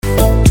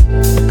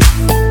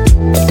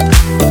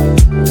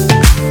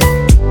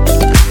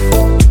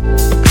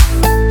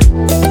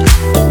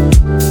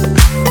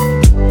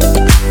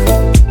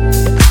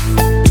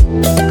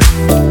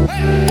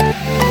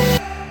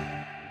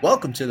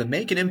the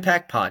Make an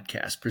Impact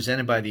podcast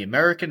presented by the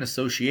American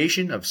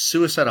Association of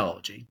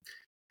Suicidology.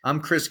 I'm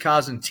Chris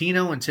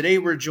Cosentino, and today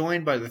we're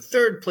joined by the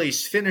third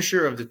place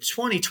finisher of the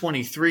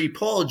 2023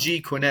 Paul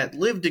G. Quinnett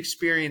Lived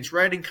Experience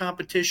Writing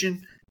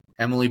Competition,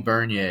 Emily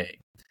Bernier.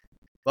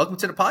 Welcome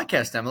to the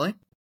podcast, Emily.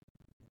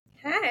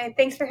 Hi,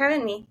 thanks for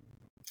having me.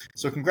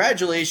 So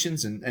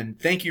congratulations,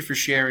 and thank you for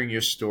sharing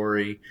your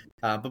story.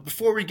 But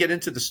before we get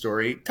into the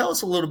story, tell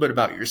us a little bit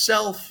about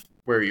yourself,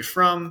 where you're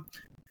from,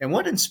 and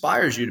what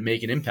inspires you to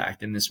make an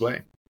impact in this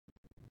way.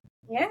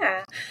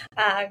 Yeah,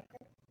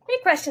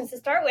 great questions to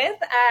start with.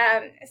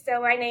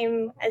 So my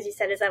name, as you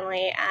said, is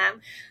Emily.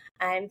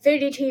 I'm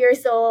 32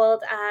 years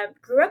old,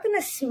 grew up in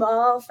a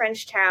small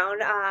French town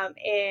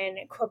in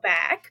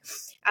Quebec,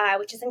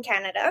 which is in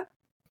Canada,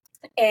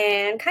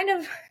 and kind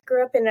of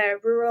grew up in a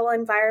rural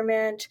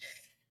environment,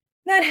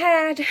 not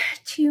had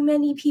too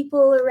many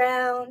people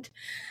around,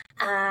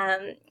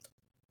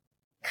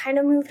 kind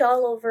of moved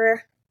all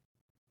over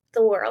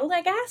the world,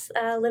 I guess.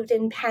 Lived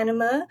in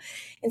Panama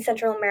in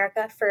Central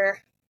America for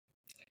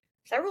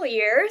several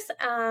years,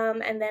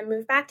 and then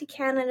moved back to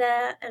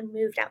Canada and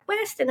moved out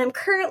west. And I'm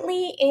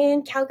currently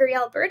in Calgary,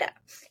 Alberta,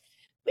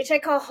 which I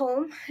call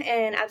home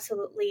and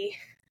absolutely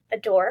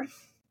adore.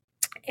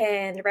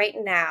 And right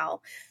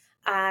now,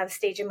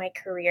 stage in my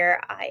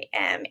career, I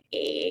am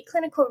a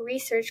clinical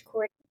research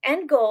coordinator.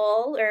 End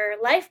goal or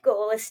life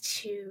goal is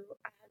to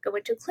go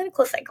into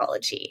clinical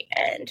psychology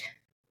and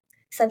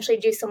essentially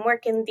do some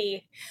work in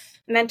the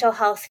mental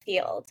health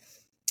field.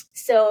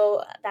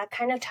 So that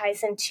kind of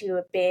ties into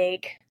a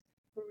big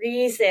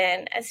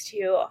reason as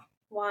to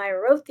why I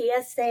wrote the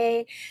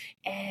essay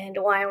and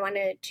why I want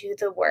to do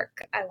the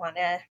work I want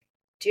to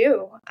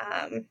do.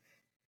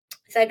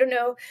 So I don't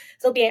know,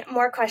 there'll be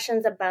more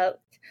questions about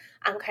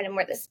kind of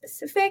more the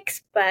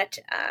specifics, but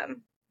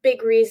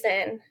big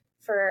reason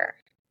for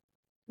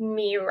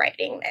me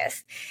writing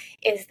this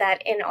is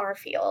that in our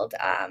field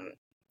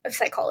of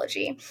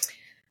psychology,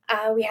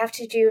 we have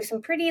to do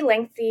some pretty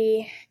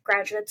lengthy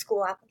graduate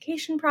school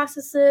application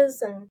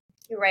processes, and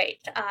you write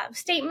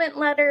statement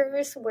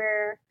letters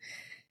where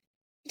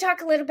you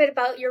talk a little bit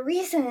about your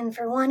reason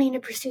for wanting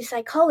to pursue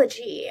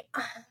psychology,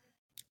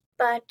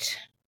 but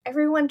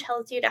everyone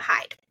tells you to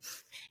hide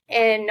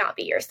and not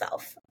be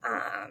yourself.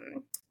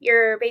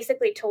 You're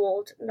basically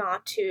told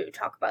not to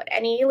talk about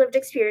any lived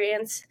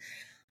experience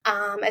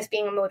as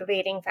being a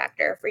motivating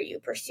factor for you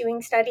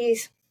pursuing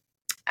studies,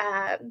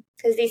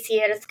 because they see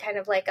it as kind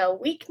of like a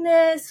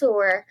weakness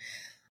or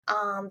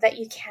that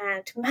you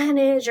can't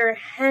manage or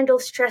handle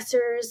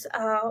stressors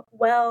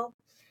well.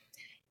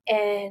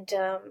 And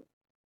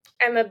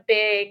I'm a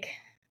big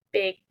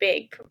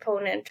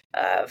proponent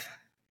of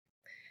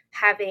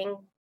having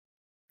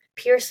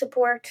peer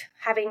support,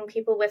 having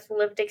people with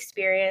lived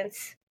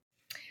experience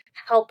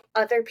help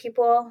other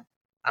people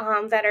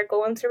that are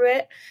going through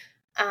it.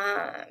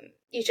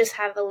 You just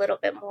have a little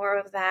bit more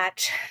of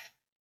that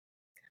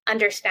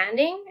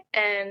understanding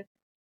and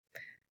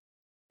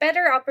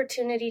better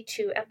opportunity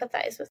to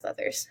empathize with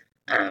others.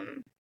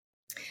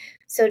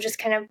 So just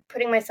kind of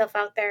putting myself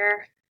out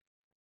there.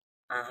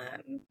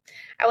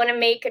 I want to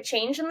make a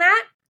change in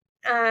that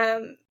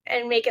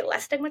and make it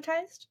less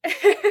stigmatized.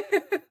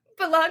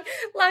 But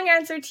long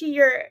answer to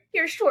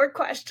your short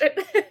question.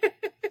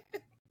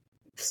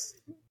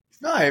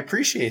 No, I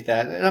appreciate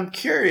that. And I'm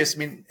curious, I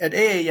mean, at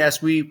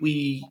AAS,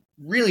 we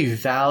really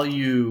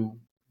value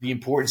the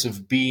importance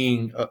of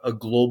being a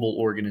global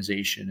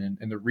organization,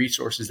 and the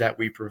resources that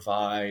we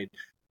provide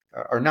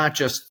are not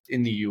just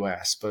in the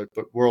U.S., but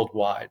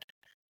worldwide.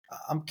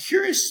 I'm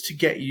curious to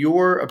get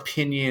your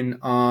opinion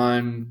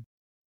on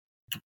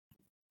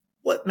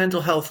what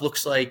mental health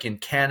looks like in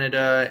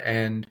Canada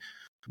and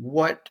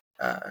what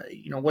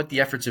the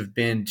efforts have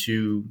been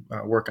to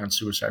work on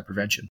suicide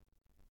prevention.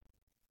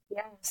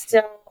 Yeah,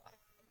 so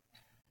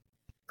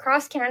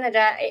across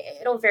Canada,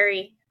 it'll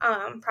vary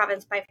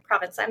province by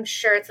province. I'm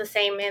sure it's the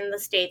same in the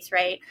States,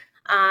 right?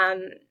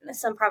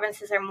 Some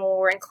provinces are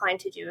more inclined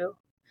to do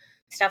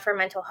stuff for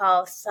mental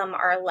health, some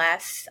are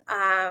less.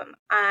 I'm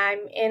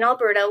in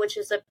Alberta, which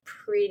is a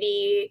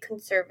pretty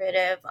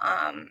conservative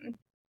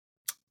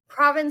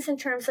province in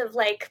terms of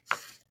like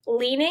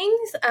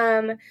leanings.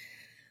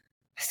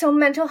 So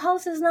mental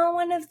health is not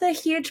one of the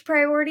huge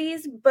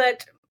priorities,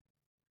 but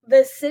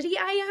the city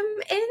I am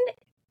in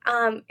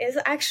is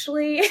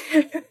actually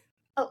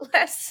a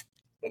less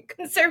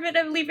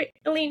conservative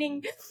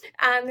leaning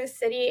the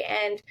city,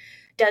 and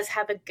does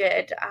have a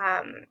good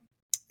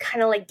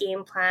kind of like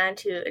game plan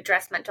to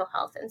address mental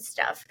health and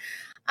stuff.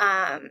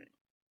 I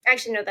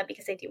actually know that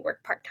because I do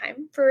work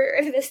part-time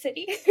for the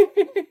city.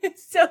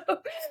 So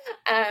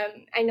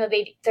I know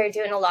they're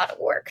doing a lot of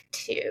work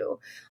to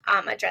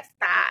address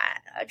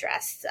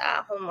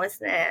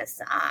homelessness,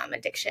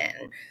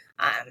 addiction,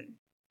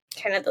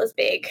 kind of those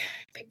big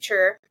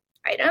picture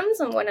items,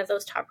 and one of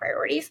those top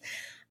priorities.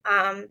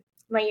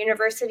 My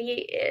university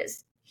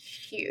is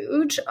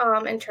huge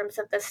in terms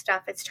of the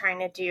stuff it's trying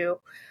to do.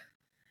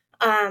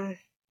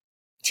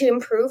 to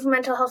improve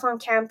mental health on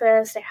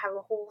campus. They have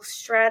a whole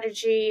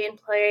strategy in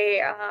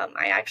play.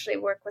 I actually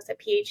work with a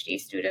PhD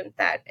student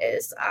that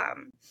is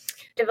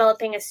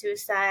developing a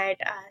suicide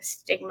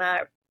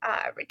stigma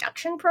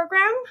reduction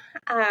program.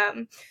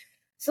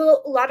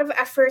 So a lot of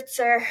efforts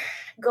are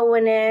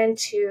going in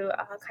to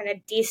kind of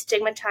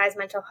destigmatize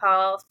mental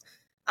health,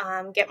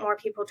 get more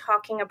people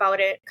talking about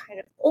it kind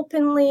of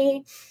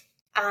openly,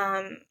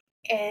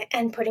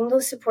 and putting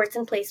those supports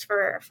in place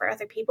for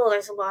other people.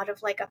 There's a lot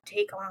of like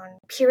uptake on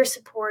peer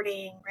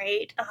supporting,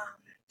 right?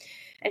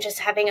 And just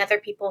having other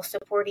people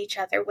support each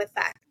other with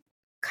that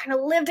kind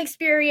of lived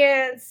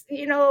experience,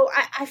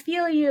 I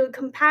feel you,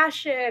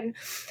 compassion,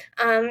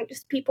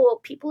 just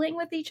peopling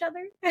with each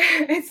other,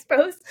 I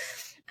suppose.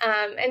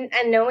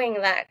 And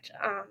knowing that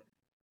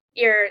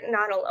you're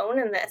not alone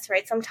in this,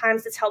 right?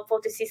 Sometimes it's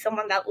helpful to see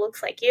someone that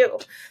looks like you.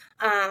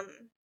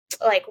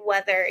 Like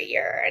whether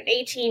you're an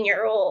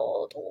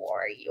 18-year-old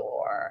or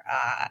you're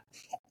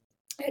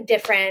a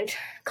different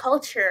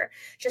culture,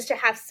 just to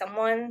have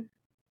someone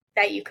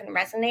that you can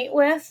resonate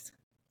with,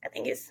 I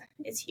think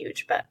is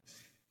huge. But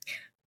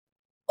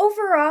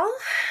overall,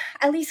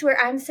 at least where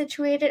I'm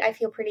situated, I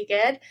feel pretty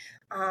good.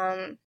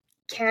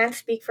 Can't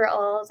speak for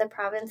all the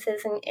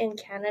provinces in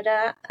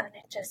Canada, and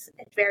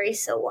it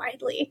varies so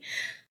widely.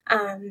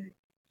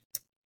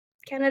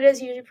 Canada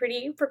is usually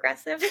pretty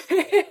progressive.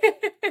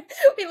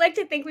 We like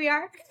to think we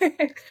are.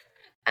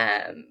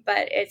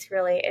 But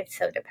it's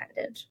so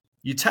dependent.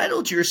 You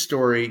titled your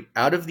story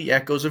Out of the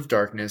Echoes of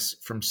Darkness,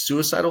 From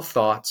Suicidal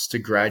Thoughts to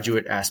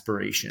Graduate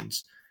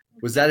Aspirations.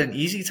 Was that an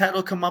easy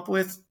title to come up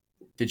with?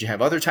 Did you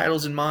have other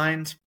titles in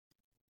mind?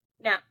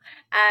 No,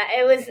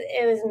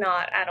 it was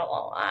not at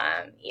all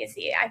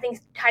easy. I think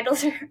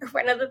titles are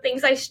one of the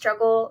things I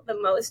struggle the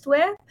most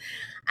with.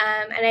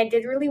 And I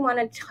did really want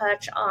to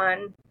touch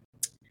on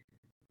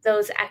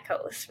those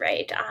echoes,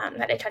 right,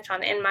 that I touch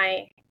on in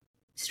my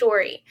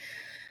story,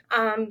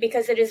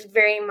 because it is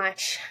very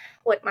much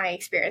what my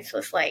experience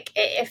was like.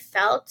 It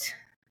felt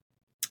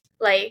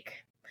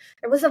like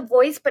there was a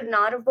voice, but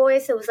not a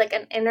voice. It was like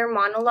an inner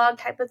monologue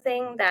type of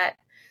thing that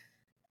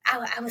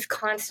I was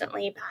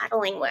constantly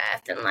battling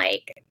with. And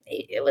like,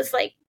 it was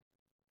like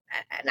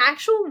an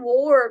actual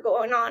war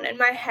going on in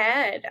my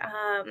head.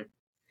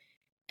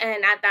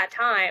 And at that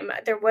time,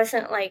 there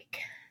wasn't like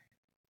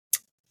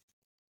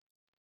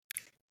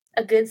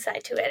a good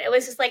side to it. It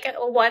was just like a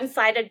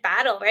one-sided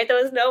battle, right?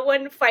 There was no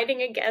one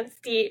fighting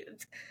against the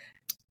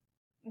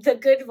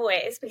good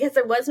voice, because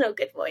there was no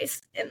good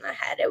voice in the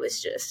head. It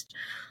was just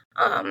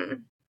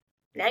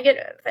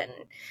negative and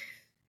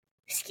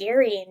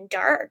scary and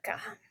dark.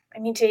 I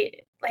mean, to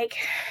like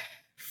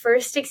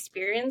first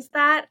experience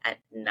that at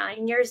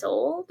 9 years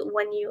old,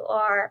 when you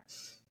are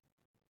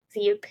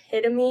the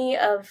epitome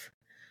of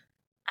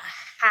a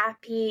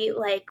happy,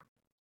 like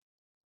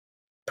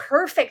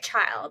perfect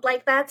child.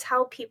 Like that's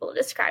how people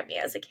describe me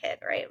as a kid,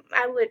 right?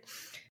 I would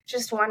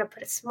just want to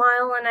put a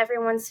smile on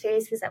everyone's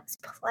faces. I was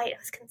polite. I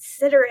was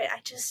considerate.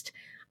 I just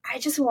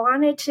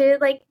wanted to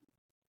like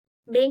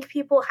make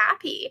people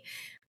happy.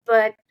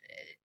 But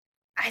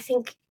I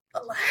think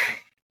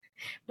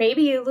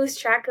maybe you lose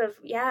track of,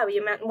 you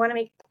want to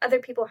make other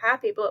people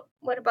happy, but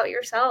what about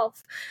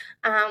yourself?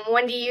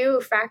 When do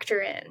you factor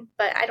in?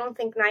 But I don't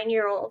think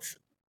 9-year-olds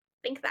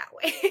think that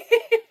way.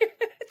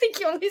 I think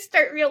you only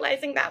start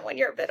realizing that when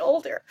you're a bit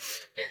older.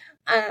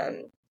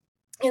 And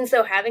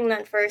so having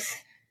that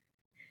first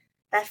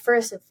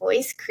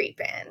voice creep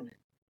in,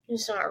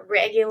 just on a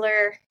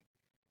regular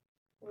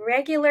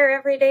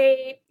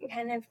everyday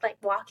kind of like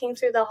walking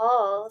through the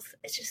halls,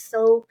 it's just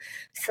so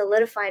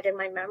solidified in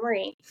my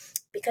memory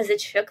because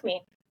it shook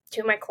me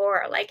to my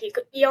core. Like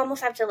you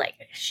almost have to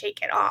like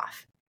shake it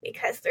off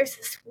because there's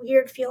this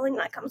weird feeling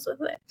that comes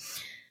with it.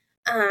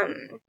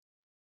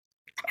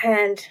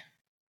 And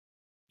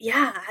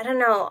yeah, I don't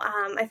know.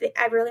 I think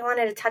I really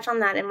wanted to touch on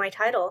that in my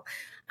title.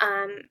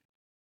 And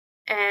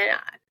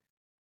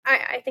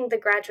I think the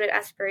graduate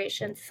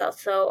aspirations is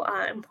also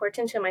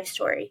important to my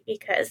story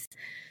because,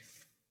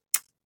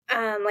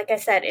 like I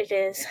said, it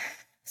is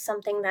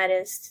something that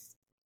is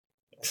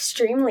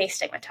extremely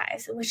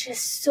stigmatized, which is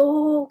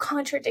so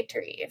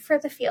contradictory for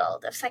the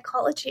field of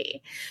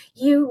psychology.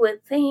 You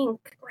would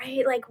think,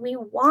 right? Like we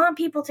want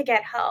people to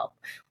get help.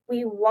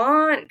 We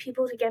want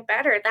people to get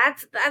better.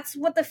 That's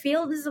what the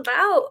field is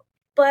about.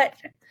 But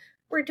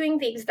we're doing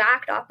the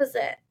exact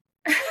opposite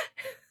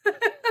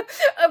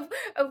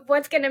of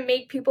what's going to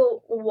make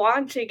people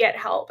want to get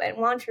help and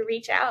want to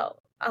reach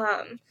out.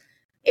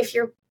 If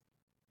you're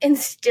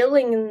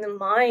instilling in the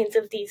minds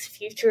of these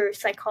future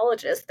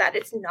psychologists that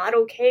it's not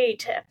okay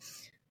to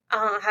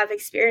have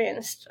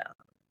experienced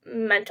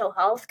mental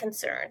health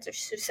concerns or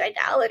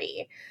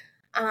suicidality,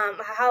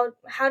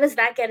 how does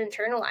that get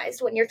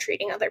internalized when you're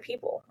treating other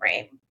people,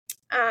 right?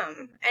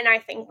 And I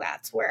think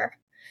that's where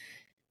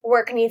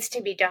work needs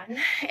to be done,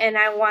 and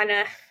I want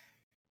to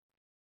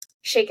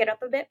shake it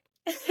up a bit.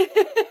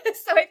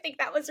 So I think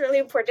that was really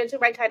important to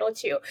my title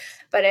too,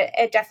 but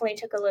it definitely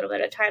took a little bit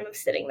of time of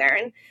sitting there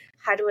and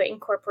how to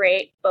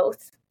incorporate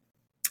both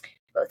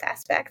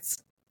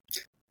aspects.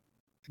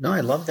 No,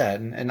 I love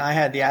that. And I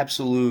had the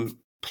absolute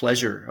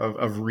pleasure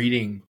of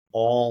reading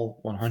all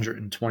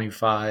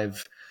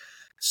 125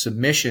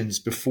 submissions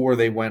before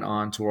they went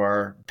on to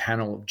our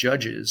panel of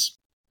judges.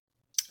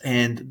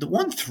 And the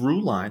one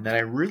through line that I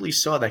really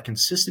saw, that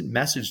consistent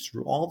message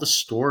through all the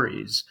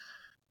stories,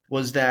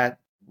 was that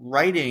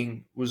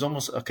writing was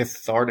almost a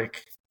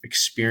cathartic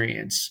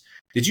experience.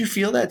 Did you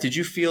feel that? Did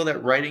you feel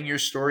that writing your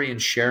story and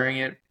sharing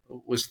it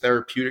was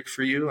therapeutic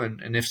for you?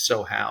 And if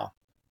so, how?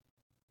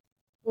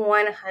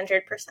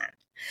 100%.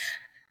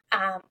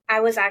 I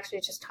was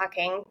actually just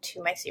talking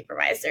to my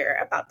supervisor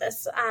about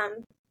this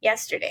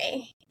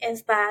yesterday,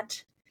 is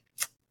that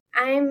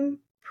I'm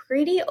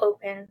pretty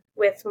open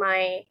with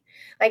my,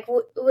 like,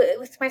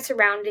 with my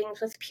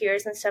surroundings, with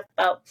peers and stuff,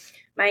 about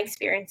my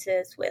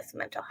experiences with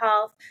mental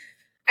health.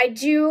 I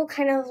do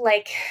kind of,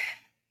 like,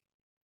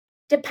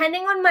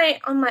 depending on my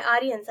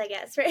audience, I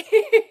guess, right?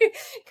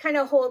 Kind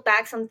of hold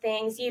back some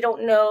things. You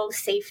don't know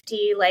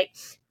safety, like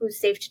who's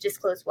safe to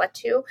disclose what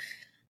to.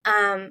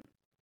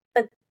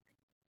 But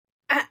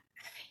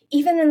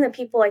even in the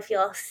people I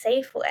feel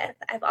safe with,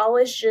 I've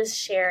always just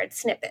shared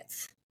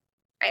snippets,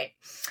 right?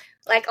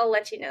 Like, I'll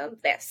let you know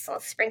this,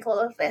 I'll sprinkle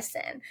of this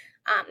in.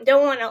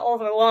 Don't want to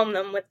overwhelm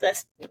them with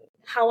this,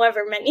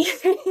 however many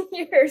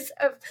years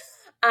of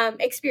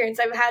experience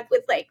I've had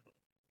with, like,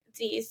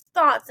 these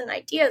thoughts and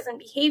ideas and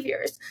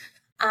behaviors.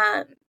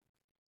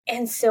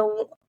 And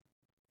so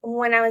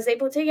when I was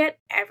able to get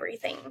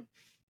everything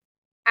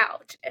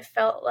out, it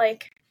felt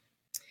like,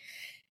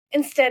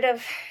 instead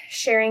of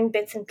sharing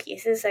bits and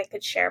pieces, I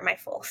could share my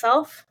full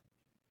self.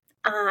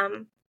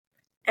 And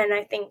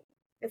I think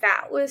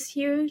that was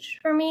huge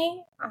for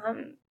me.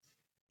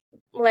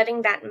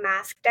 Letting that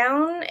mask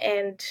down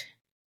and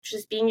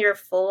just being your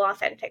full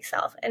authentic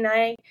self. And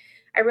I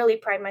really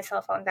pride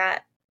myself on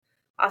that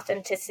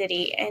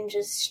authenticity and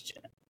just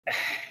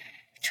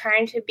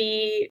trying to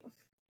be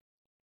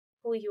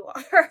who you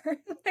are.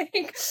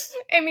 Like,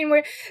 I mean,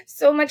 we're,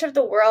 so much of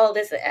the world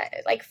is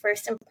like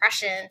first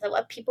impressions of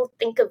what people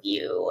think of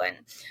you.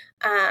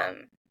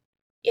 And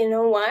you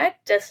know what?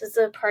 This is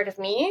a part of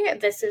me.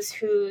 This is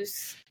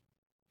who's,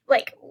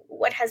 like,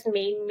 what has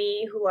made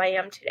me who I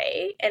am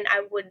today. And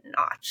I would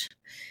not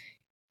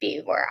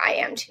be where I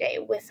am today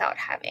without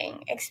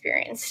having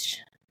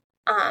experienced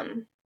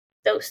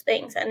those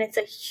things. And it's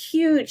a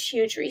huge,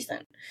 huge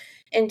reason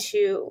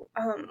into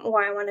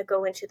why I want to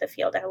go into the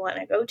field I want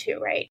to go to,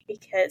 right?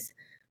 Because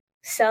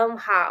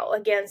somehow,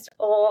 against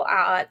all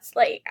odds,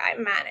 like, I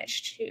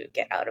managed to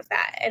get out of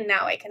that. And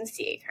now I can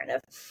see kind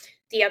of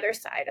the other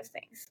side of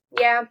things.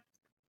 Yeah,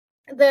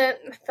 the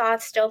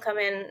thoughts still come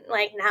in,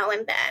 like, now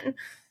and then.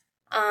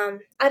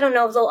 I don't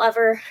know if they'll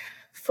ever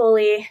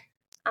fully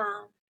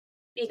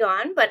be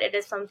gone, but it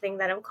is something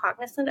that I'm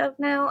cognizant of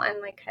now.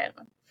 I'm like, kind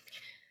of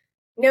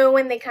know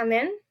when they come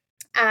in.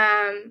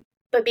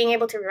 But being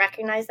able to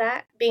recognize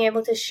that, being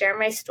able to share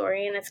my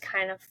story in its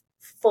kind of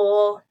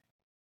full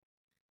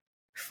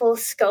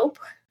scope,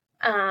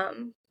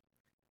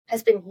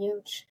 has been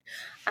huge,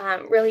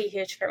 really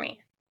huge for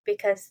me.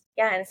 Because,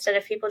 yeah, instead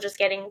of people just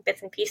getting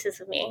bits and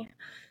pieces of me,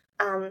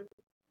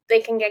 they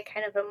can get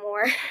kind of a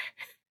more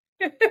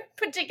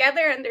put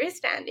together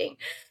understanding,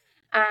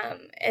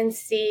 and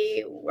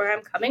see where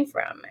I'm coming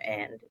from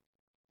and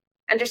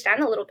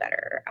understand a little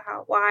better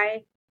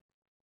why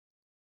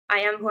I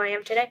am who I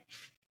am today.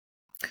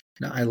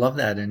 No, I love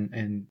that.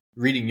 And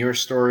reading your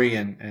story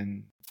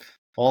and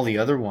all the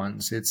other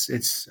ones,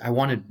 I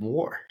wanted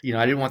more. You know,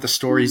 I didn't want the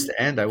stories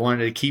to end. I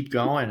wanted to keep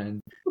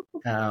going.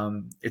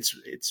 And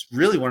it's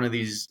really one of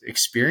these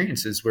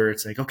experiences where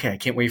it's like, okay, I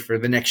can't wait for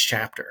the next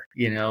chapter,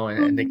 you know,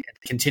 and they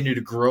continue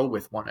to grow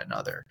with one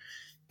another.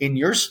 In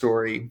your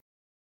story,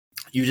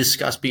 you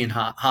discussed being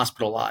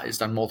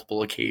hospitalized on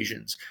multiple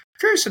occasions. I'm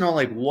curious to know,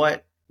 like,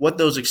 what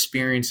those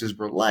experiences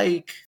were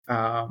like.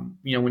 You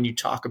know, when you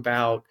talk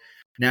about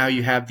now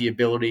you have the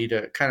ability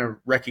to kind of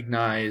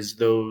recognize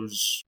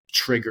those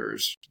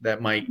triggers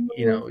that might,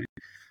 you know,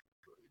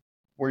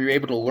 were you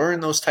able to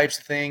learn those types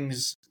of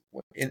things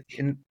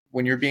in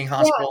when you're being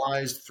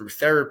hospitalized through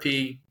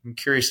therapy? I'm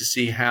curious to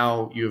see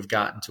how you have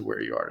gotten to where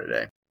you are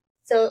today.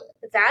 So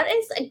that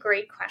is a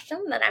great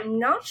question that I'm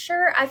not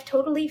sure I've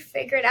totally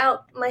figured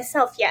out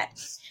myself yet.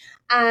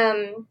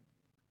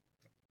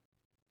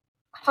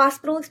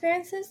 Hospital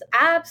experiences,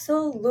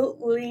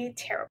 absolutely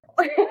terrible.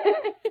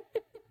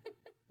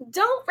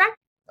 Don't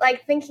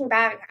like, thinking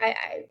back,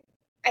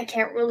 I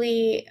can't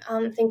really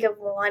think of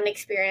one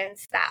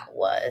experience that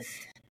was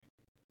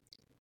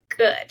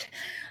good.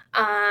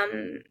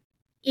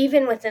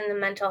 Even within the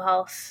mental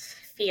health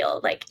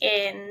field, like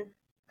in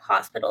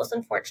hospitals,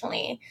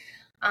 unfortunately,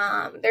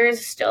 there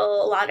is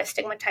still a lot of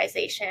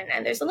stigmatization,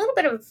 and there's a little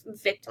bit of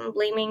victim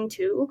blaming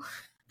too.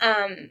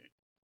 I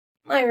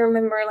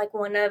remember, like,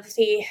 one of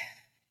the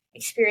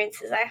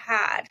experiences I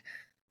had,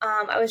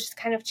 I was just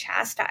kind of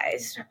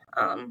chastised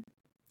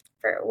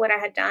for what I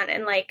had done,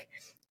 and, like,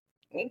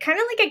 kind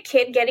of like a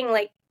kid getting,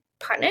 like,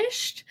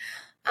 punished.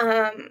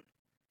 And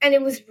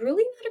it was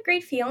really not a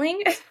great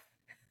feeling.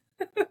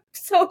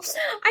 So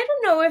I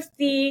don't know if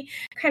the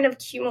kind of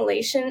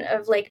accumulation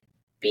of, like,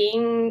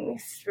 being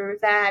through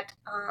that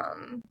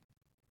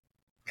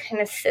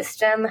kind of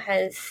system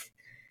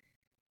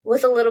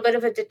was a little bit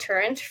of a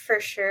deterrent for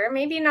sure.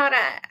 Maybe not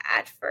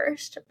at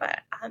first,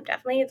 but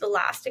definitely the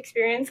last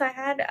experience I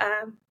had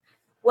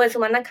was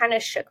one that kind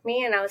of shook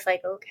me, and I was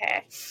like,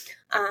 okay,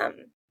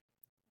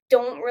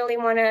 don't really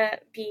want to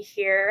be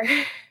here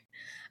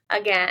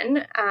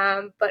again,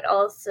 but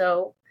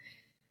also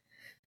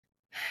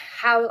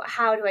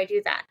how do I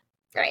do that,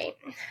 right?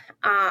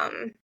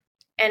 And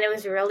it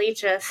was really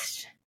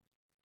just,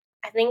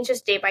 I think,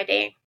 just day by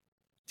day,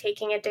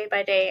 taking it day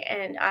by day.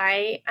 And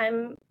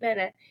I'm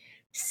gonna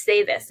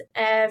say this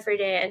every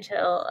day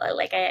until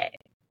I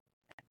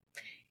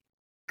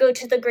go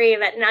to the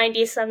grave at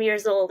 90 some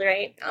years old,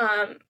 right?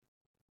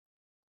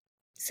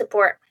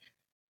 Support,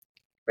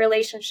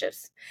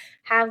 relationships,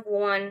 have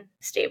one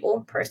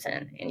stable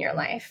person in your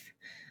life.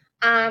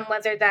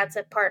 Whether that's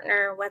a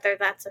partner, whether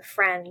that's a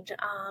friend,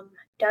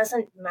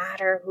 doesn't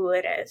matter who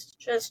it is,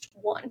 just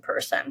one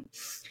person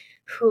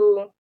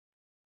who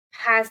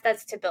has that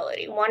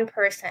stability, one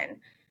person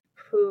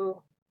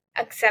who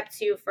accepts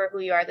you for who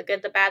you are, the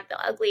good, the bad,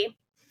 the ugly,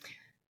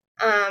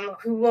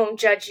 who won't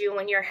judge you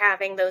when you're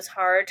having those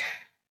hard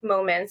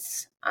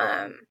moments.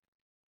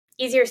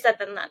 Easier said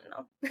than done,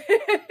 though.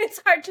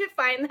 It's hard to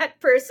find that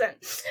person.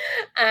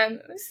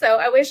 So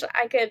I wish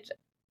I could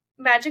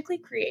magically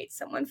create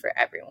someone for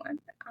everyone.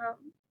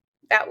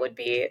 That would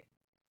be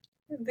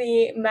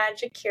the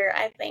magic cure,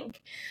 I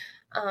think.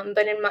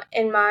 But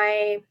in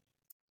my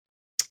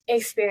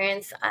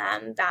experience,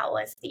 that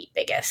was the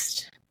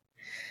biggest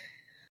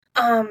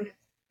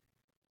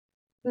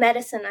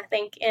medicine, I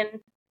think,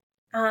 in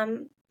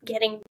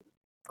getting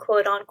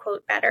quote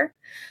unquote better,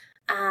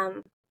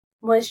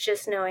 was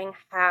just knowing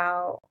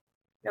how,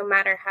 no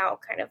matter how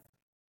kind of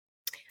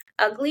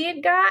ugly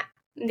it got,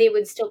 they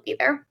would still be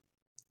there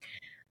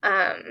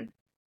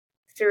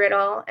through it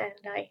all. And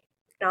I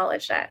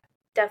acknowledge that.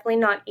 Definitely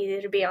not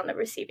easy to be on the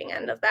receiving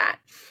end of that.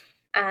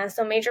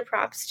 So major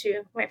props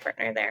to my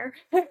partner there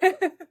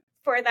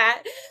for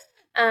that.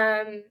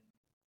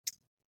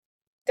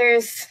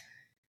 There's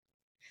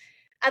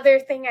other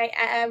thing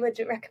I would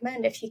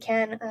recommend, if you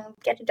can,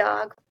 get a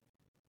dog.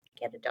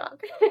 Get a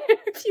dog.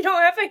 If you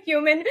don't have a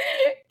human,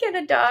 get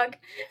a dog.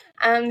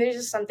 There's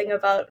just something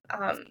about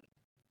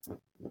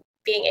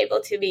being able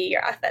to be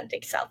your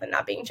authentic self and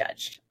not being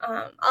judged.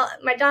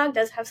 My dog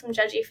does have some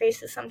judgy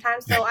faces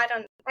sometimes, so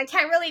I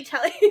can't really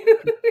tell you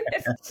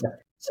if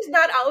she's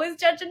not always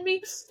judging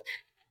me.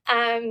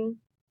 And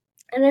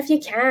if you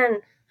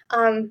can,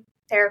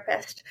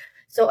 therapist.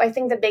 So I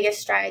think the biggest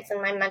strides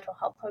in my mental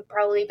health have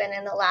probably been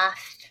in the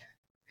last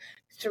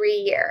 3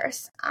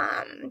 years.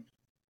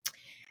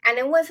 And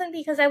it wasn't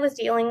because I was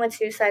dealing with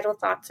suicidal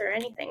thoughts or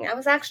anything. I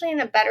was actually in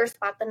a better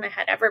spot than I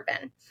had ever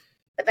been.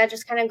 But that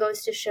just kind of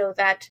goes to show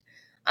that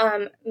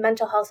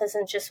mental health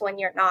isn't just when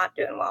you're not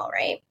doing well,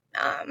 right?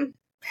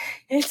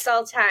 It's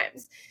all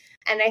times.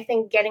 And I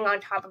think getting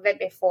on top of it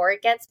before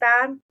it gets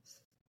bad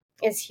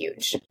is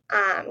huge.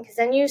 Because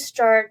then you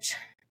start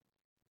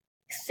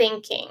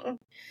thinking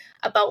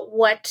about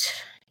what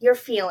you're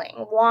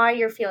feeling, why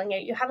you're feeling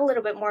it. You have a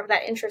little bit more of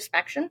that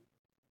introspection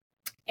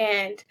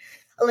and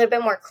a little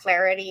bit more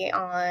clarity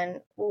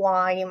on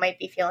why you might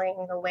be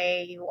feeling the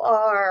way you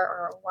are,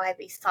 or why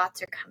these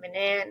thoughts are coming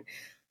in,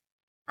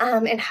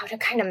 and how to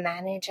kind of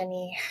manage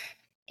any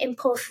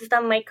impulses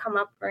that might come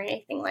up or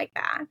anything like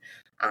that.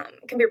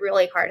 It can be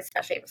really hard,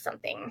 especially if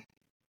something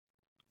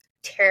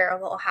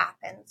terrible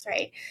happens,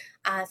 right?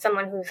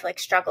 Someone who's like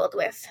struggled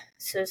with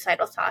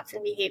suicidal thoughts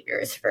and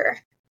behaviors for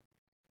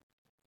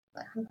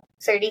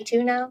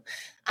 32 now,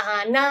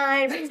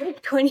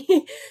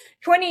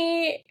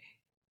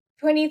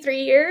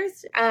 23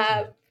 years.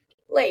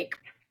 Like,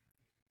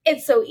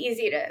 it's so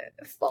easy to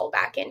fall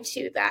back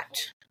into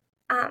that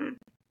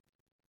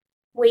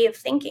way of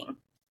thinking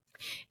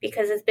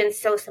because it's been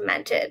so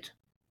cemented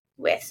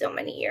with so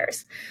many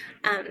years.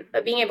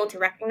 But being able to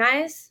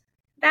recognize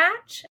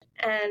that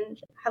and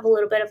have a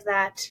little bit of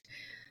that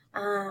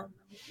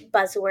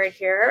buzzword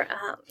here,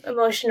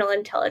 emotional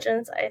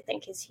intelligence, I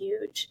think is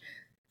huge.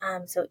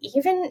 So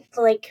even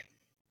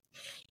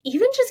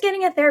just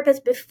getting a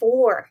therapist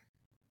before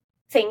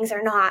things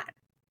are not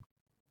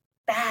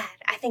bad,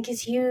 I think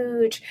is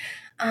huge.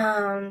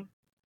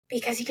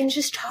 Because you can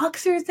just talk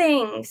through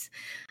things,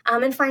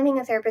 and finding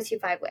a therapist you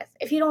vibe with.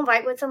 If you don't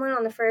vibe with someone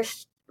on the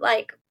first,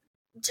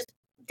 just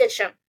ditch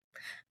them.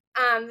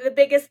 The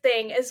biggest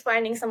thing is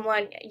finding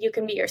someone you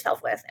can be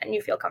yourself with and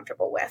you feel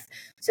comfortable with.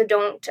 So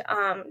don't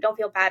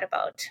feel bad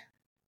about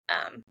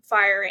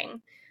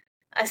firing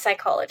a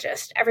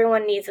psychologist.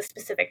 Everyone needs a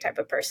specific type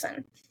of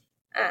person.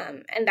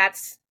 And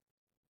that's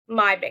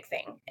my big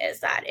thing, is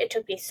that it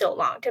took me so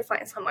long to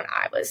find someone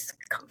I was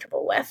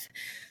comfortable with.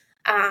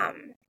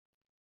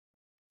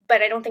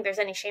 But I don't think there's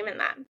any shame in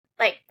that.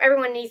 Like,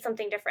 everyone needs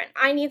something different.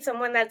 I need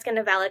someone that's going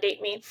to validate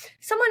me.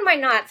 Someone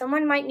might not.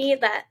 Someone might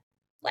need that,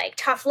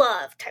 tough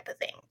love type of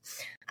thing.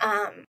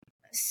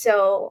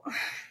 So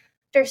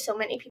there's so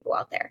many people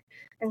out there,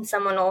 and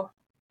someone will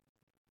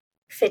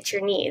fit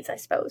your needs, I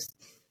suppose.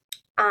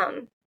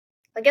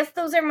 I guess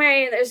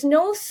there's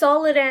no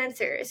solid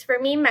answers. For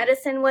me,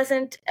 medicine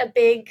wasn't a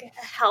big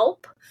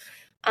help.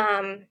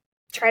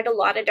 Tried a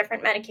lot of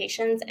different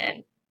medications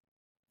and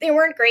they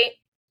weren't great.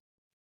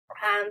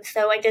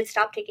 So I did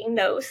stop taking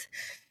those.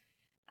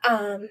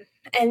 And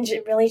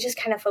really just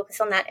kind of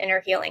focus on that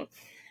inner healing.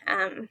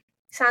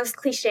 Sounds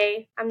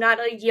cliche. I'm not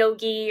a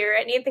yogi or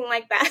anything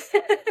like that.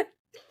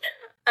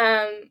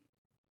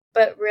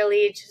 But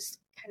really just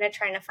kind of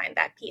trying to find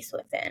that peace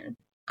within.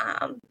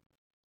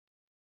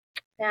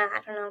 Yeah,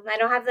 I don't know. I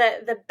don't have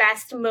the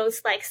best,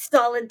 most like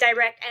solid,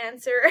 direct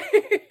answer.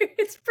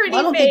 It's pretty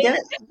Well, vague. I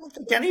don't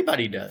think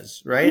anybody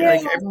does, right? Yeah.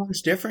 Like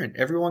everyone's different.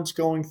 Everyone's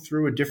going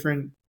through a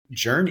different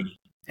journey.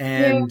 Yeah.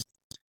 And,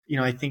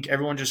 I think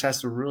everyone just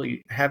has to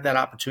really have that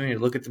opportunity to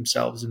look at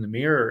themselves in the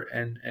mirror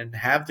and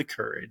have the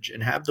courage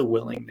and have the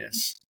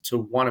willingness to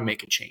want to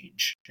make a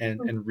change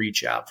and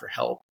reach out for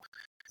help.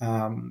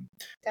 I'm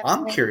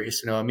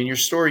curious to know, I mean, your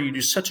story, you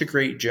do such a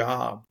great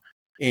job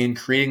in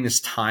creating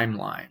this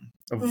timeline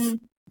of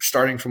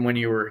starting from when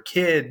you were a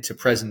kid to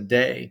present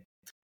day.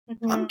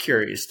 I'm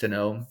curious to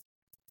know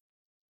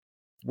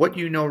what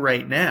you know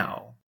right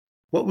now.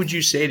 What would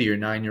you say to your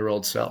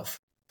 9-year-old self?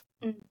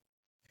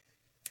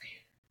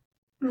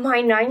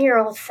 My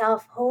 9-year-old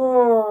self,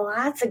 oh,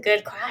 that's a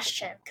good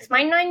question. Because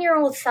my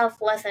 9-year-old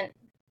self wasn't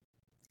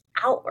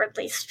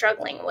outwardly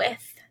struggling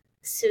with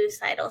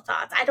suicidal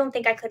thoughts. I don't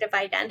think I could have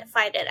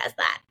identified it as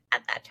that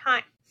at that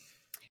time.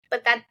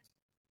 But that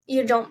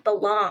you don't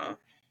belong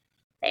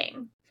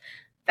thing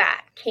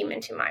that came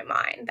into my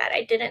mind, that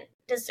I didn't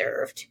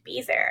deserve to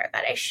be there,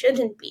 that I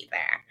shouldn't be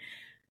there.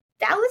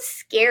 That was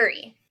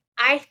scary.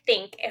 I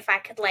think if I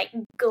could like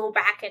go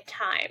back in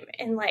time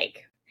and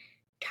like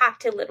talk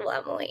to little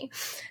Emily,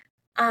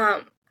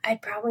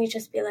 I'd probably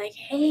just be like,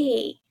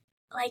 hey,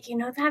 like,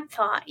 that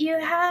thought you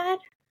had,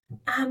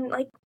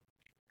 like,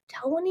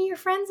 tell one of your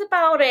friends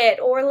about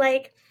it, or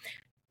like,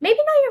 maybe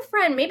not your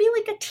friend, maybe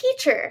like a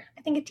teacher.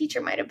 I think a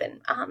teacher might have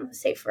been a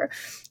safer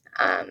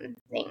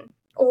thing,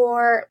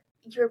 or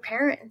your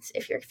parents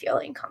if you're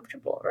feeling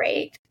comfortable,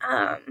 right?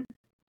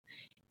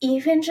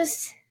 Even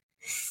just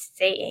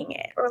saying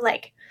it, or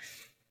like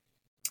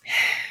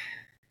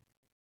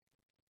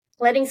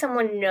letting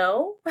someone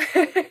know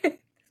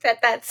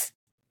that's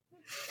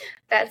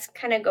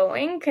kind of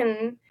going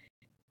can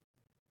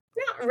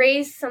not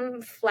raise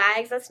some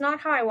flags. That's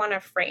not how I want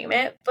to frame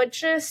it, but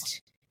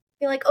just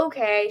be like,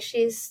 okay,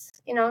 she's,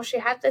 she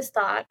had this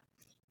thought.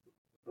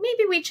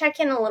 Maybe we check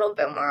in a little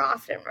bit more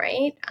often,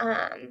 right?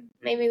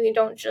 Maybe we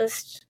don't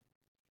just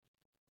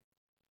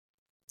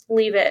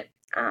leave it.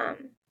 I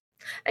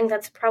think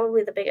that's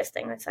probably the biggest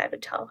thing that I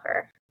would tell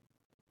her.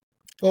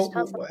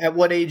 Well, at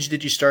what age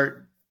did you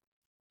start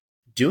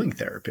doing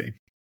therapy?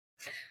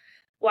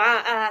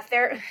 Wow.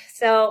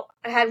 So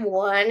I had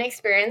one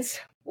experience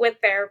with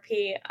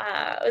therapy.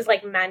 It was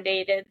like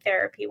mandated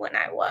therapy when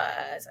I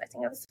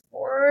think I was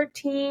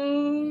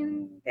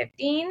 14,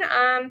 15.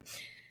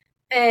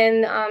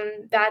 And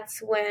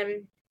that's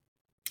when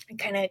I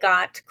kind of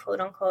got,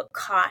 quote unquote,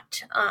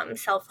 caught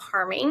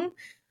self-harming.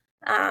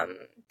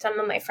 Some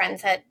of my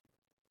friends had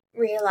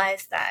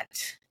realized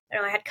that,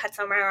 I had cuts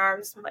on my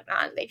arms and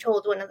whatnot. They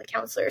told one of the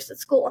counselors at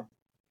school.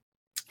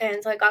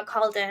 And so I got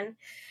called in,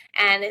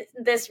 and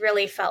this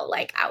really felt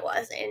like I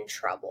was in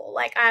trouble.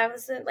 Like I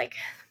was like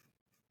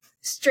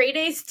straight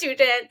A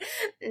student,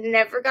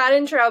 never got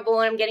in trouble,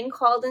 and I'm getting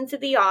called into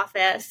the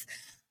office.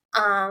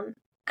 And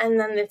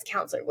then this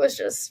counselor was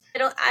just,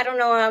 I don't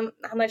know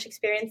how much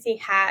experience he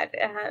had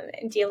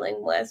in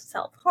dealing with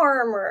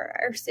self-harm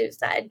or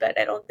suicide, but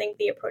I don't think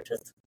the approach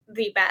was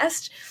the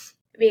best,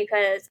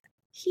 because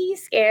he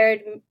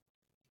scared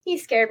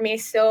me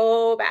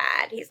so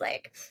bad. He's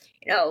like,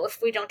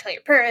 if we don't tell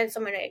your parents,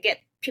 I'm going to get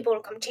people to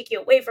come take you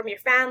away from your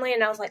family.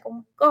 And I was like, oh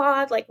my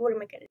God, like, what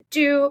am I going to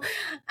do?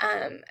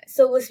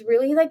 So it was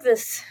really like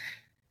this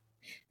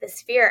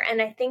fear.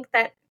 And I think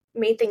that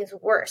made things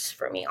worse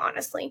for me,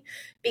 honestly,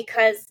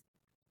 because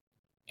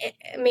it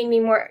made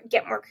me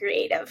get more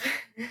creative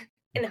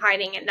in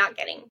hiding and not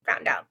getting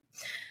found out.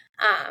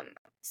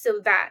 So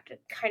that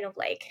kind of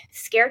like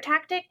scare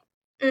tactic,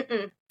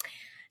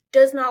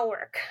 does not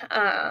work,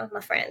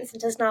 my friends. It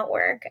does not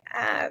work.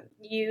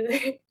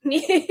 You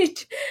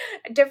need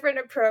a different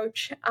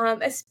approach,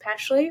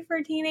 especially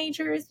for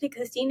teenagers,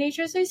 because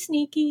teenagers are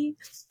sneaky.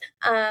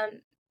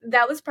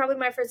 That was probably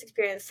my first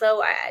experience.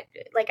 So I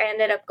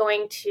ended up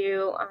going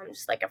to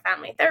just like a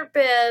family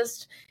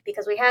therapist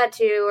because we had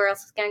to, or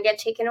else it's gonna get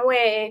taken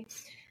away.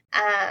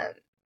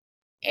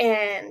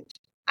 And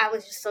I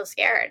was just so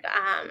scared,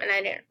 and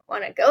I didn't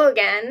want to go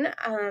again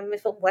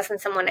if it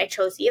wasn't someone I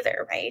chose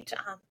either, right?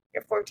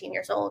 You're 14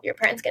 years old. Your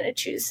parents going to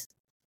choose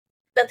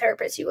the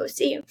therapist you go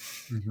see.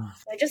 Mm-hmm.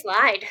 So I just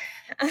lied.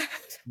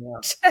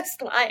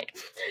 Just lied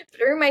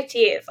through my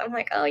teeth. I'm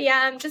like, oh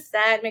yeah, I'm just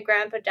sad my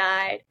grandpa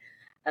died.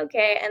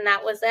 Okay, and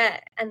that was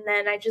it. And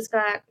then I just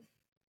got,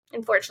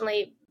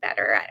 unfortunately,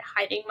 better at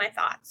hiding my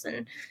thoughts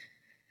and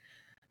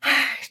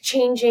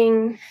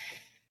changing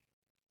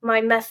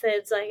my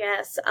methods, I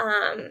guess,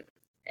 and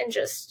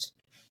just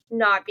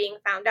not being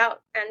found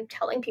out and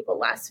telling people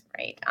less,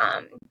 right?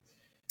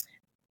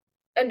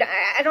 And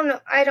I don't know,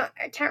 I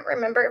can't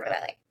remember if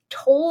I like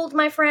told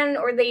my friend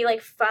or they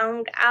like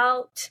found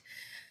out.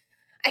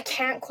 I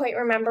can't quite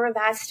remember.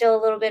 That's still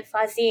a little bit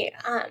fuzzy.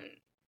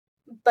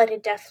 But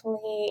it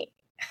definitely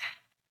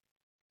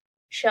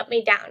shut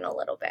me down a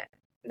little bit,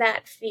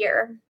 that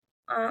fear.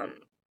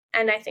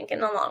 And I think in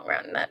the long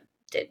run, that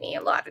did me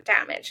a lot of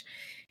damage,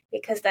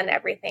 because then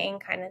everything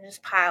kind of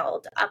just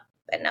piled up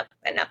and up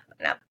and up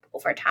and up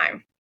over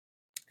time,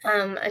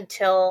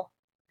 until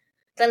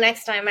the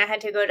next time I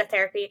had to go to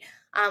therapy,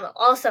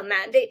 also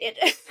mandated.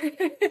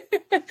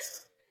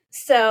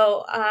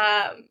 So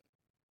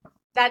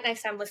that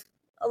next time was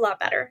a lot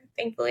better,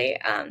 thankfully.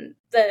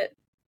 The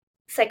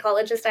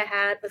psychologist I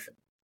had was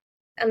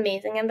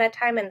amazing at that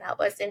time, and that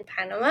was in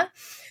Panama.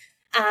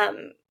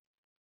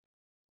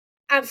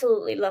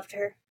 Absolutely loved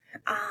her.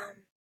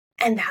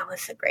 And that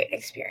was a great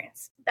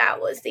experience.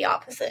 That was the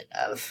opposite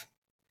of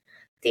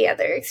the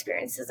other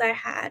experiences I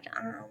had.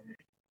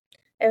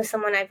 It was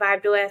someone I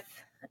vibed with,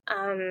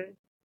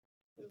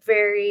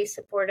 very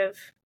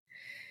supportive,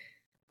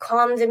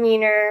 calm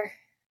demeanor,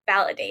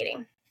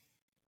 validating,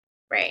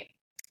 right?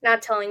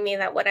 Not telling me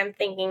that what I'm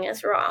thinking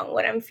is wrong,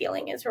 what I'm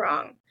feeling is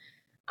wrong.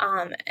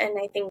 And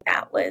I think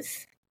that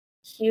was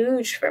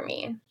huge for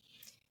me,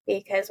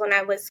 because when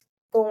I was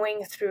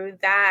going through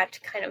that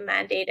kind of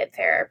mandated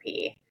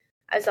therapy,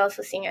 I was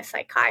also seeing a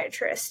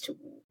psychiatrist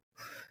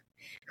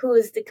who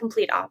was the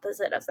complete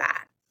opposite of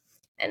that.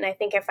 And I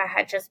think if I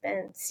had just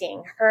been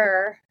seeing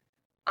her,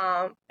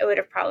 it would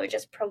have probably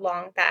just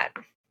prolonged that,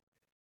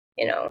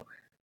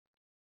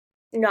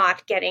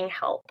 not getting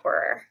help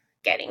or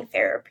getting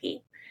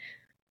therapy.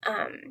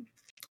 And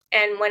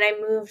when I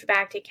moved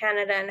back to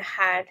Canada and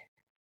had,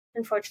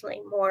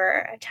 unfortunately,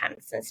 more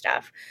attempts and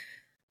stuff,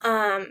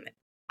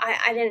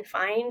 I didn't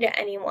find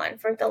anyone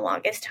for the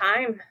longest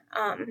time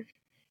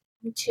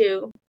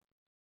to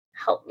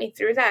help me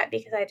through that,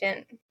 because I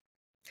didn't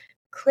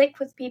click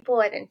with people.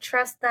 I didn't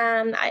trust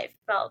them. I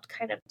felt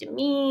kind of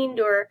demeaned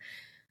or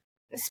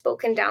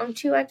spoken down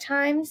to at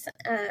times.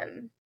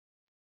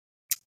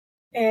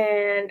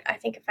 And I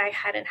think if I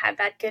hadn't had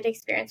that good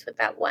experience with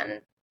that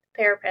one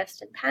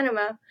therapist in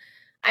Panama,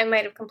 I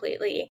might have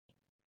completely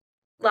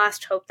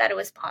lost hope that it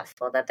was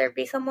possible that there'd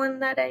be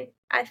someone that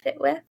I fit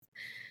with.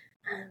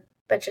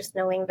 But just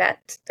knowing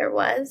that there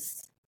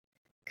was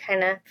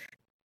kind of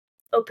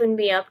opened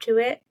me up to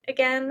it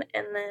again.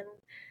 And then,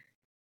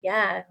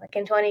 yeah, like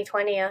in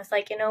 2020, I was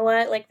like, you know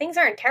what? Like, things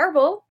aren't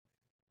terrible.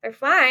 They're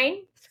fine.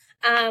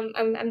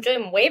 I'm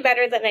doing way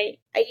better than I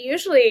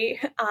usually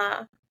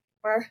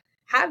or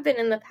have been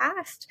in the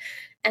past.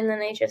 And then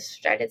I just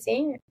started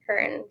seeing her,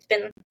 and it's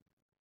been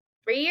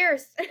 3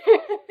 years.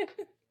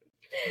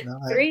 No,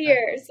 3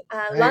 years.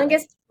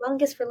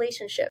 Longest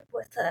relationship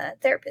with a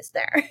therapist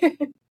there.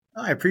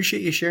 I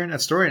appreciate you sharing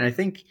that story. And I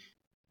think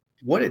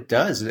what it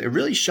does is it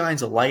really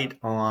shines a light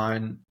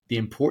on the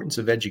importance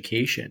of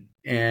education,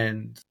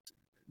 and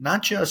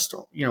not just,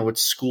 with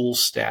school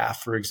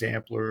staff, for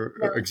example,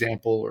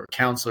 or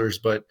counselors,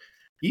 but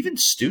even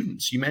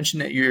students. You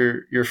mentioned that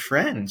your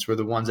friends were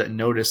the ones that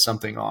noticed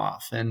something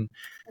off. And,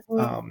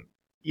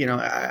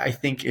 I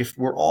think if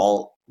we're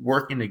all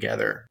working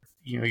together,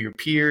 your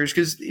peers,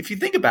 because if you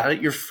think about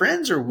it, your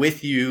friends are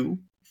with you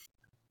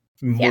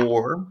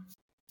more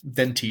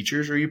than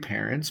teachers or your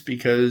parents,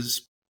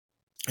 because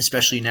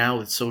especially now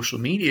with social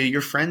media,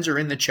 your friends are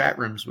in the chat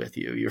rooms with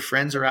you. Your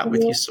friends are out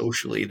with you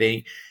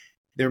socially.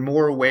 They're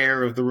more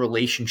aware of the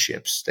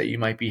relationships that you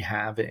might be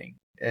having,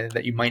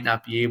 that you might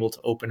not be able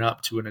to open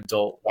up to an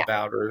adult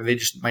about, or they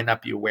just might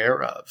not be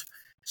aware of.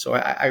 So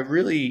I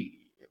really,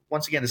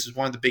 once again, this is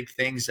one of the big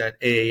things at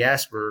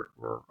AAS. We're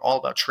all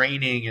about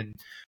training and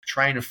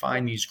trying to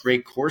find these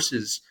great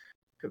courses.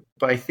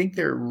 But I think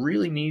there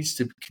really needs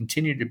to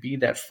continue to be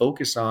that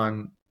focus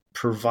on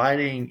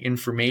providing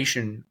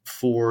information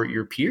for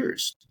your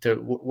peers.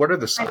 What are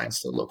the signs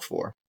to look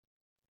for?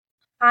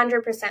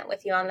 100%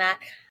 with you on that.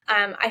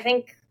 I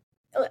think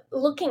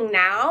looking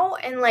now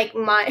and like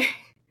my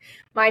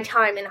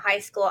time in high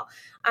school,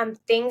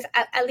 things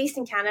at least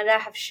in Canada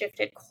have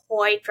shifted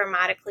quite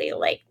dramatically.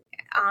 Like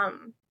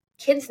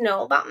kids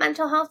know about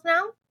mental health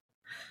now.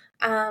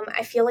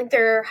 I feel like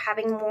they're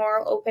having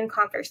more open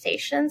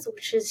conversations,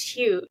 which is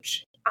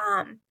huge.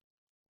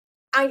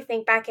 I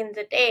think back in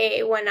the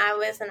day when I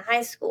was in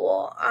high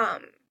school,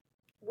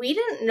 we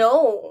didn't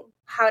know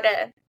how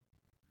to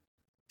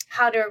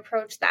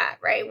approach that,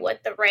 right?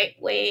 What the right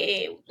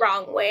way,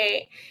 wrong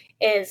way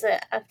is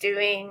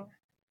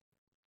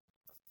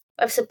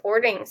of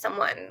supporting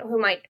someone who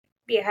might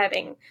be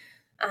having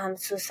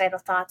suicidal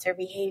thoughts or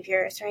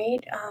behaviors,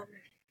 right?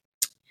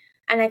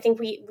 And I think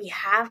we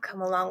have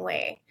come a long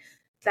way.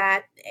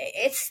 That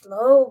it's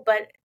slow,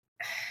 but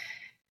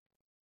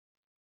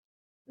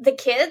the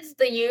kids,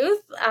 the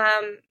youth,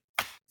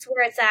 it's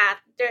where it's at.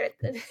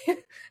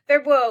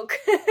 They're woke.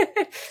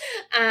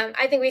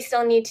 I think we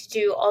still need to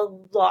do a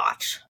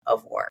lot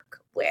of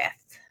work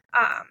with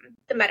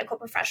the medical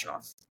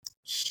professionals.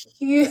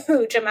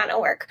 Huge amount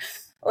of work.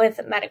 with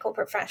medical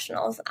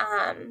professionals.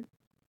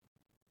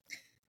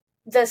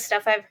 The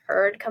stuff I've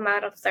heard come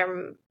out of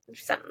some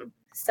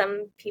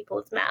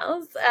people's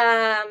mouths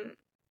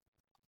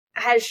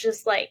has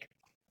just like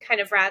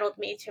kind of rattled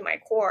me to my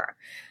core,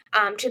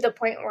 to the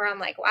point where I'm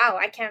like, wow,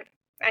 I can't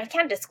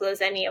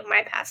disclose any of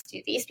my past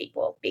to these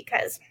people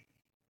because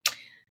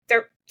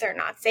they're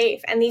not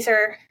safe. And these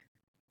are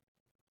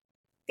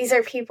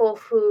people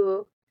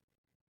who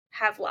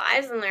have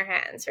lives in their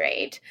hands,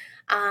 right?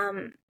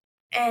 And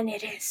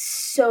it is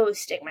so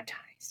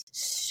stigmatized,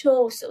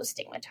 so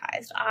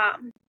stigmatized. I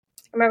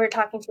remember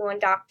talking to one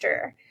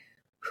doctor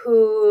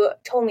who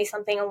told me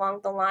something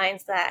along the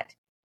lines that,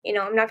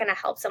 I'm not going to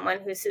help someone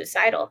who's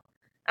suicidal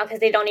because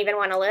they don't even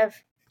want to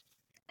live.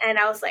 And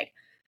I was like,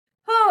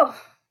 oh,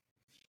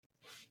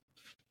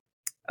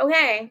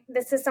 okay,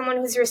 this is someone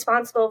who's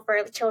responsible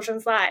for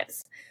children's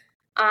lives.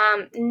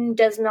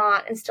 Does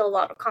not instill a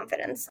lot of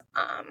confidence.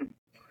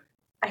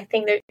 I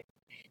think there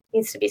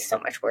needs to be so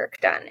much work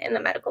done in the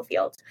medical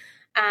field,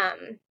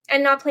 and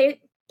not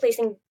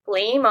placing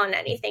blame on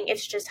anything.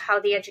 It's just how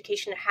the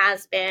education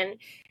has been,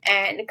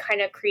 and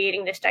kind of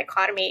creating this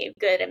dichotomy of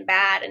good and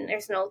bad, and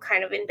there's no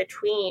kind of in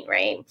between,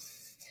 right?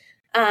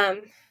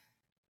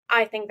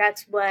 I think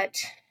that's what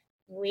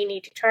we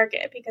need to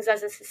target, because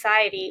as a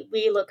society,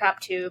 we look up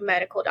to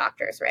medical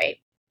doctors, right?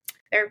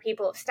 They're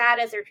people of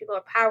status, they're people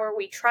of power,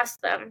 we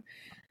trust them.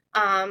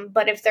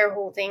 But if they're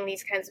holding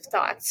these kinds of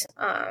thoughts,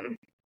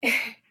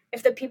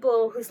 if the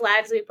people whose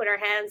lives we put our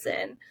hands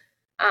in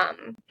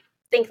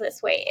think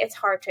this way, it's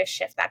hard to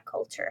shift that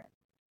culture.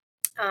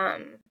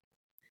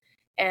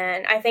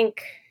 And I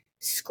think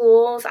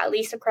schools, at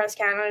least across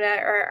Canada,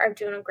 are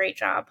doing a great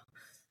job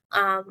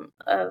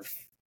of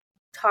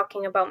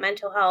talking about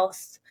mental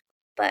health.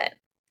 But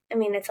I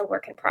mean, it's a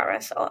work in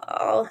progress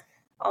all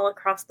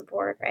across the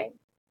board, right?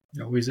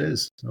 It always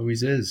is.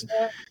 Always is.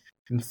 Yeah.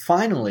 And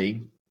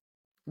finally,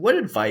 what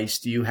advice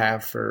do you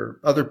have for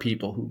other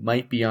people who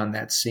might be on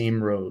that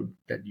same road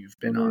that you've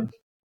been on?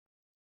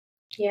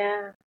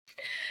 Yeah.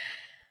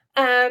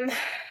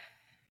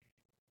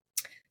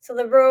 So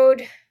the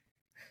road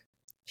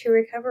to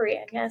recovery,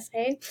 I guess,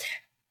 hey?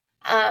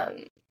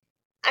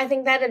 I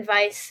think that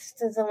advice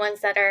to the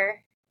ones that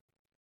are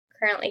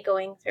currently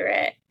going through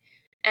it,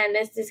 and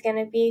this is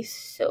going to be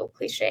so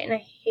cliche, and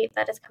I hate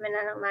that it's coming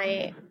out of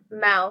my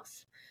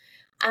mouth,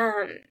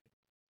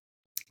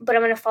 but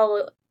I'm going to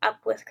follow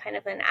up with kind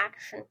of an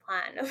action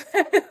plan of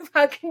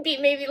how it can be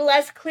maybe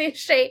less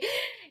cliche,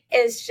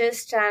 is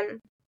just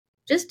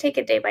take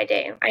it day by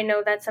day. I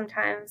know that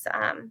sometimes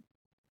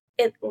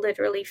it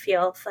literally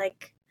feels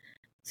like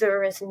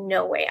there is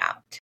no way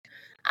out,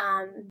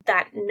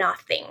 that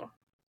nothing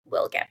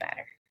will get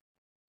better.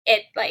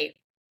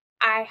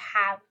 I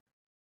have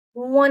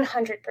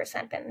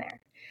 100% been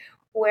there,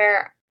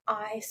 where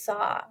I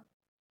saw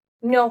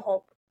no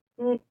hope,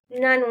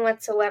 none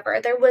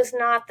whatsoever. There was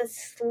not the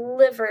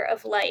sliver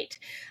of light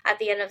at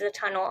the end of the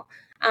tunnel.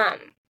 I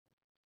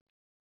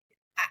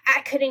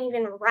couldn't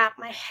even wrap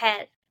my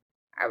head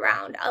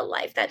around a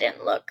life that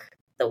didn't look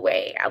the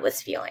way I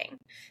was feeling.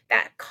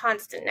 That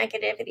constant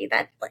negativity,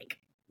 that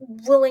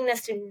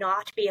willingness to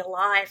not be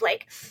alive.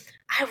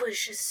 I was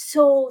just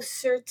so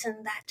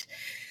certain that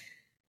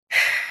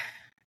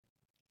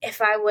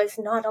if I was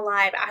not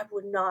alive, I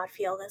would not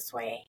feel this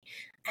way.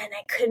 And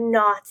I could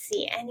not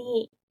see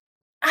any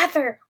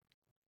other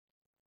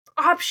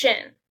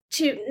option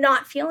to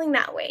not feeling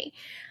that way.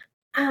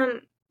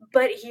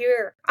 But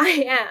here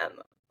I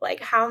am,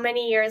 how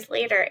many years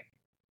later?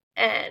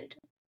 And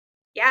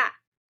yeah,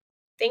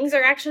 things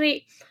are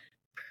actually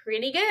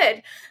pretty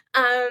good.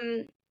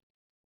 And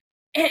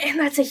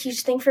that's a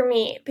huge thing for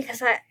me,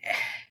 because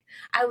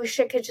I wish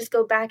I could just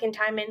go back in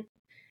time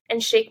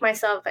and shake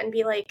myself and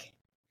be like,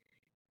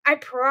 I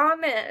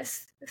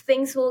promise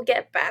things will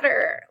get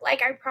better.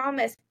 I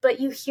promise. But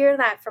you hear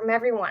that from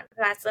everyone.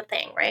 That's the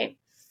thing, right?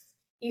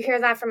 You hear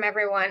that from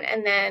everyone,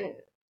 and then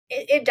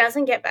it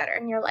doesn't get better.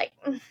 And you're like,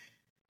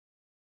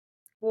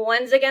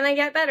 when's it gonna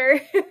get better?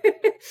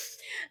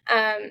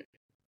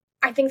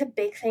 I think the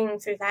big thing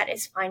through that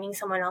is finding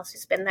someone else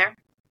who's been there.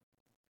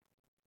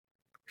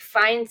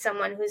 Find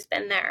someone who's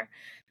been there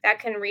that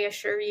can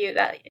reassure you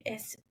that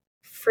it's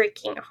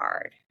freaking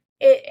hard.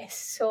 It is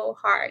so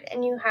hard,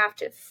 and you have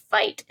to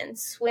fight and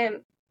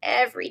swim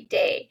every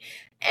day,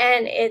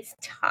 and it's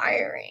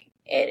tiring.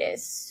 It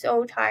is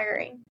so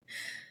tiring.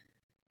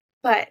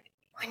 But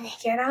when you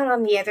get out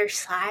on the other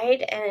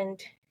side and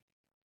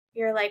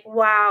you're like,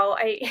 wow,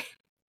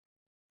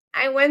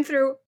 I went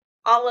through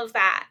all of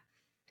that,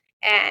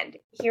 and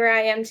here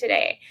I am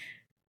today.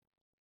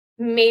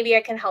 Maybe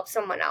I can help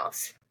someone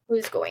else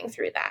who's going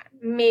through that.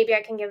 Maybe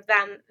I can give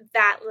them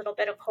that little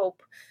bit of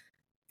hope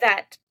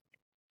that,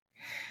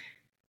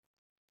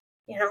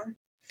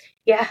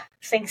 yeah,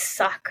 things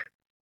suck.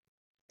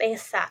 They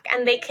suck.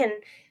 And they can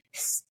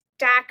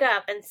stack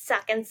up and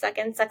suck and suck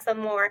and suck some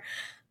more.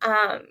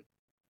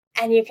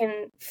 And you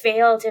can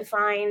fail to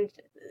find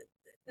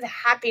the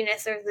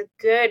happiness or the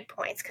good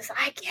points, because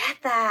I get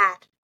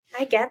that.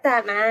 I get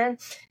that, man.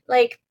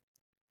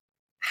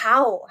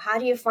 how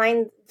do you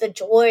find the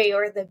joy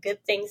or the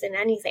good things in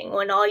anything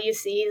when all you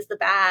see is the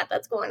bad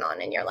that's going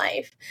on in your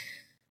life?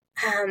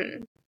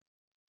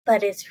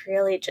 But it's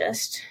really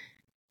just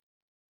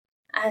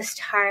as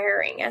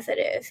tiring as it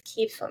is.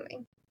 Keep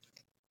swimming.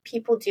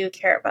 People do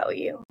care about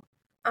you.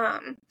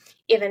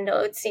 Even though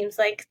it seems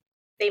like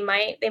they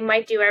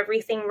might do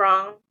everything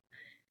wrong.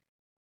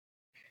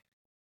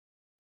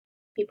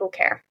 People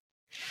care.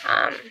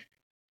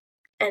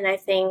 And I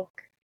think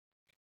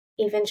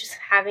even just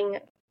having,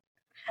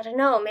 I don't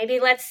know, maybe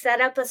let's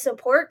set up a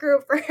support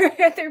group for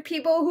other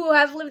people who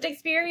have lived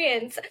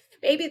experience.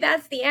 Maybe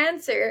that's the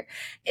answer,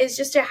 is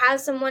just to have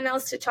someone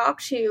else to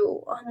talk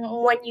to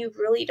when you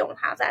really don't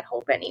have that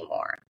hope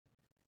anymore.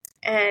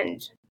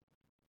 And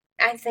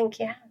I think,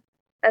 yeah,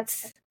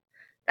 that's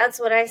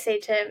what I say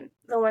to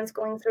the ones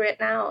going through it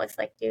now. It's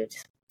like, dude,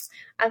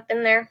 I've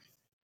been there.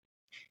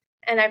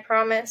 And I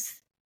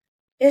promise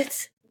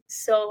it's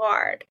so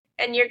hard.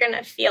 And you're going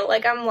to feel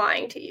like I'm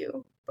lying to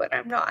you, but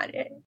I'm not.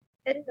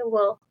 It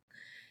will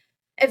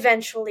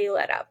eventually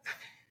let up.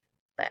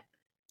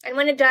 And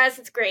when it does,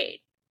 it's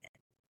great.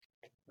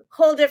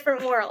 Whole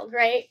different world,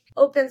 right?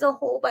 Opens a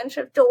whole bunch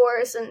of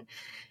doors, and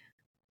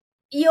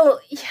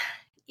you'll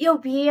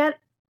be at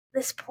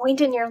this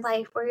point in your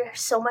life where you're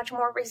so much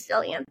more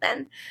resilient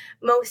than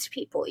most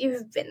people.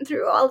 You've been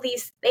through all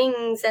these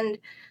things, and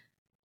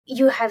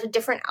you have a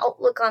different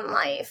outlook on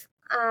life,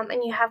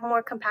 and you have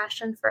more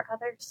compassion for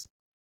others.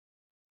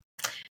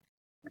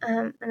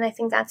 And I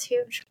think that's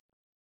huge.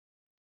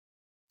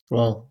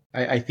 Well,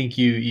 I think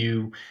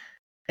you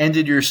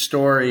ended your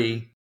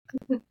story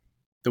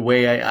the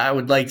way I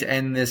would like to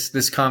end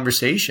this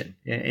conversation.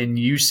 And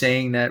you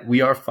saying that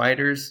we are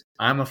fighters.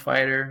 I'm a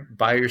fighter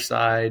by your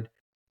side.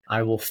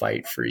 I will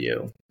fight for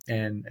you.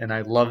 And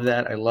I love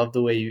that. I love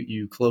the way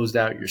you closed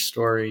out your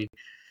story.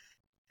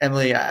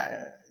 Emily,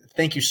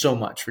 thank you so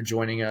much for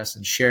joining us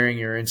and sharing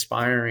your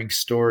inspiring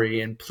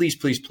story. And please,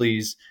 please,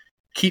 please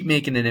keep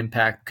making an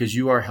impact, because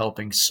you are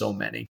helping so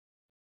many.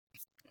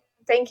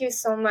 Thank you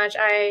so much.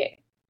 I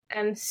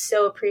am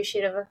so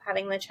appreciative of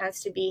having the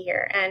chance to be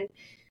here and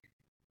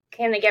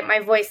kind of get my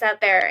voice out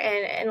there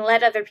and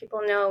let other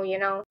people know, you're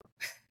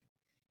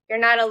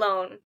not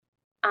alone.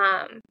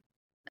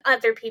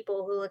 Other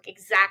people who look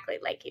exactly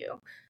like you,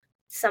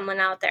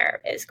 someone out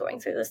there is going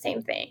through the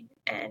same thing.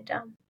 And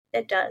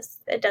it does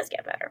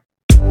get better.